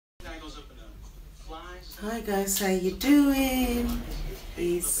Hi guys, how you doing?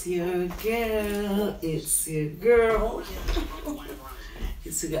 It's your girl. It's your girl.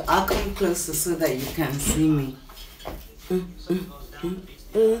 It's your girl. I'll come closer so that you can see me.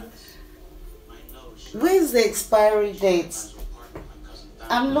 Where's the expiry date?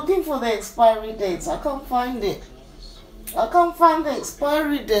 I'm looking for the expiry date. I can't find it. I can't find the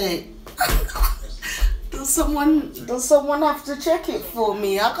expiry date. Does someone have to check it for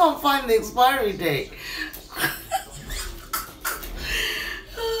me? I can't find the expiry date.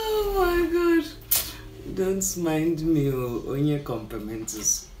 Oh my god. Don't mind me on your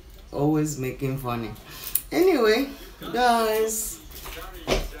compliments. Always making funny. Anyway, guys,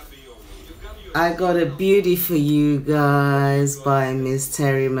 I got a beauty for you guys by Miss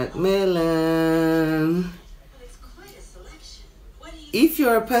Terry McMillan. If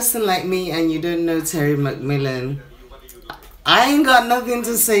you're a person like me and you don't know Terry McMillan, I ain't got nothing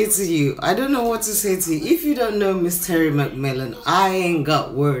to say to you. I don't know what to say to you. If you don't know Miss Terry McMillan, I ain't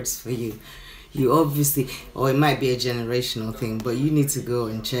got words for you. You obviously, or it might be a generational thing, but you need to go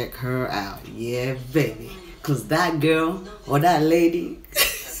and check her out. Yeah, baby. Because that girl or that lady,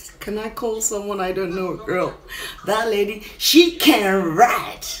 can I call someone I don't know a girl? That lady, she can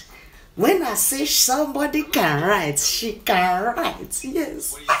write. When I say somebody can write, she can write.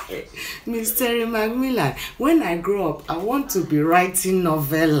 Yes, Miss Terry McMillan. When I grow up, I want to be writing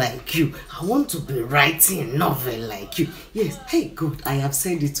novel like you. I want to be writing novel like you. Yes, hey, good. I have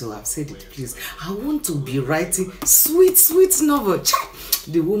said it too. I've said it, please. I want to be writing sweet, sweet novel.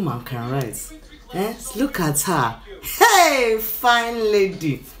 The woman can write. Eh? Look at her. Hey, fine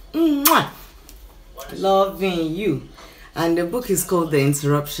lady. Mwah. Loving you. And the book is called The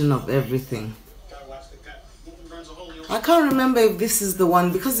Interruption of Everything. I can't remember if this is the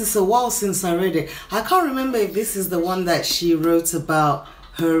one, because it's a while since I read it. I can't remember if this is the one that she wrote about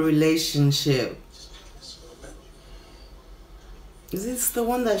her relationship. Is this the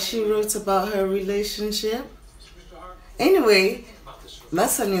one that she wrote about her relationship? Anyway,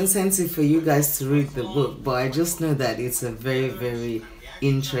 that's an incentive for you guys to read the book, but I just know that it's a very, very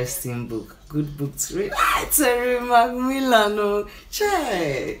interesting book. Good book to read. Terry McMillan, oh,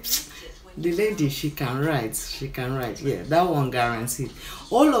 chai. The lady, she can write. She can write. Yeah, that one guaranteed.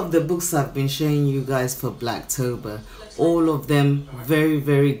 All of the books I've been showing you guys for Blacktober, all of them very,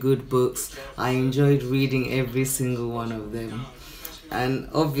 very good books. I enjoyed reading every single one of them. And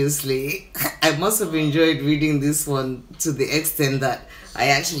obviously, I must have enjoyed reading this one to the extent that I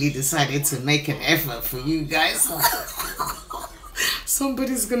actually decided to make an effort for you guys.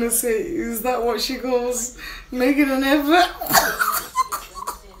 Somebody's gonna say, is that what she calls making an effort?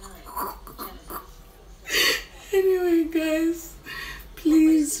 Anyway, guys,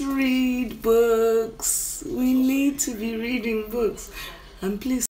 please read books. We need to be reading books. And please